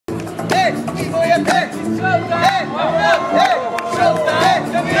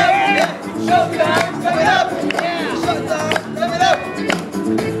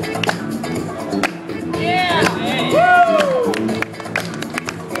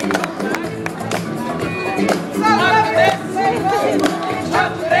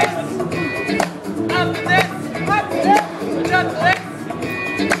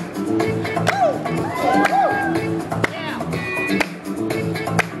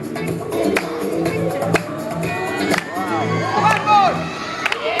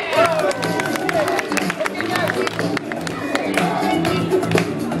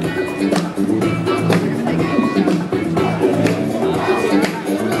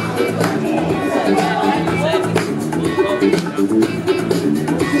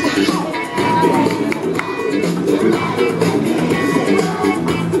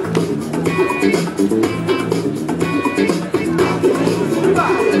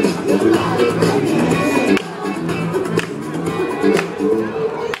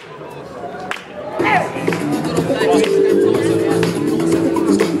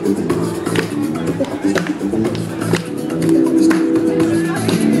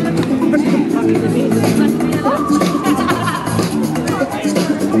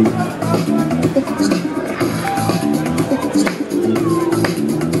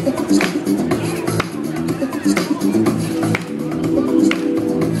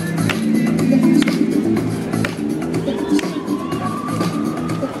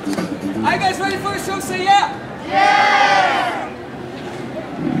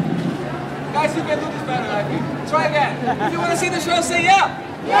Guys, you can do this better, I think. Try again. If you want to see the show, say yeah.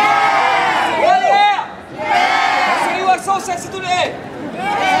 Yeah. Well, yeah. Yeah. So you are so sexy today.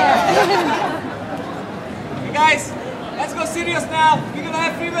 Yeah. Okay, guys, let's go serious now. We're gonna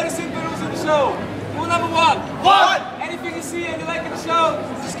have 3 very simple rules in the show. Rule number 1. Anything you see and you like in the show,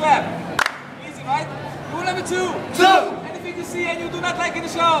 just clap. Easy, right? Rule number 2. Anything you see and you do not like in the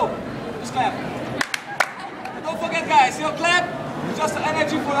show, just clap. And don't forget, guys, your clap is just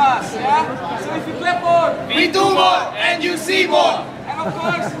energy for us, yeah? So if you clap more, we do more and you see more. And of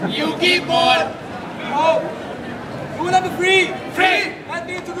course, you give more. We hope. Rule number 3. Let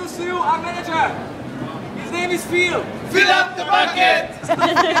me introduce to you our manager. His name is Phil. Fill up the bucket.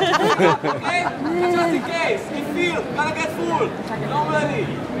 Okay? And just in case, if Phil gonna get full, don't worry.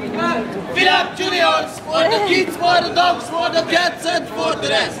 Fill up juniors for the kids, for the dogs, for the cats and for the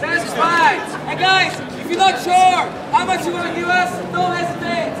rest. That's right. And guys, if you're not sure how much you want to give us, don't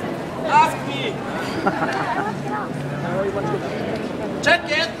hesitate. Ask me.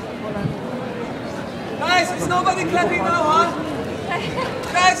 Check it. Guys, is nobody clapping now, huh?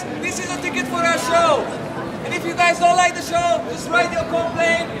 Guys, this is a ticket for our show. And if you guys don't like the show, just write your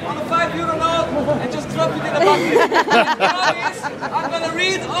complaint on a €5 note and just drop it in the bucket. I promise, I'm gonna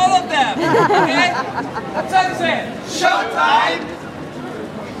read all of them. Okay? What time is it? Showtime.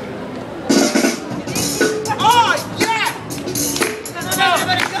 Oh, yeah!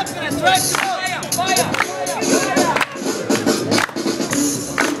 Everybody clap for it. Try to fire.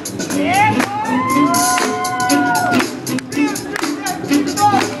 Yeah!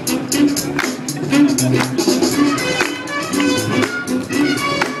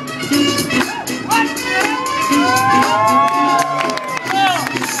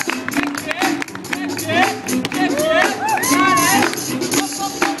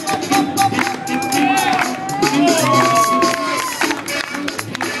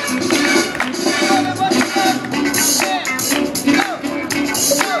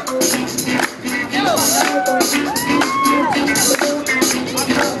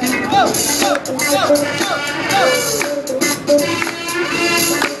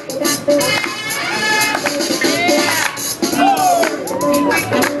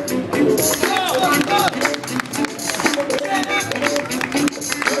 Yeah!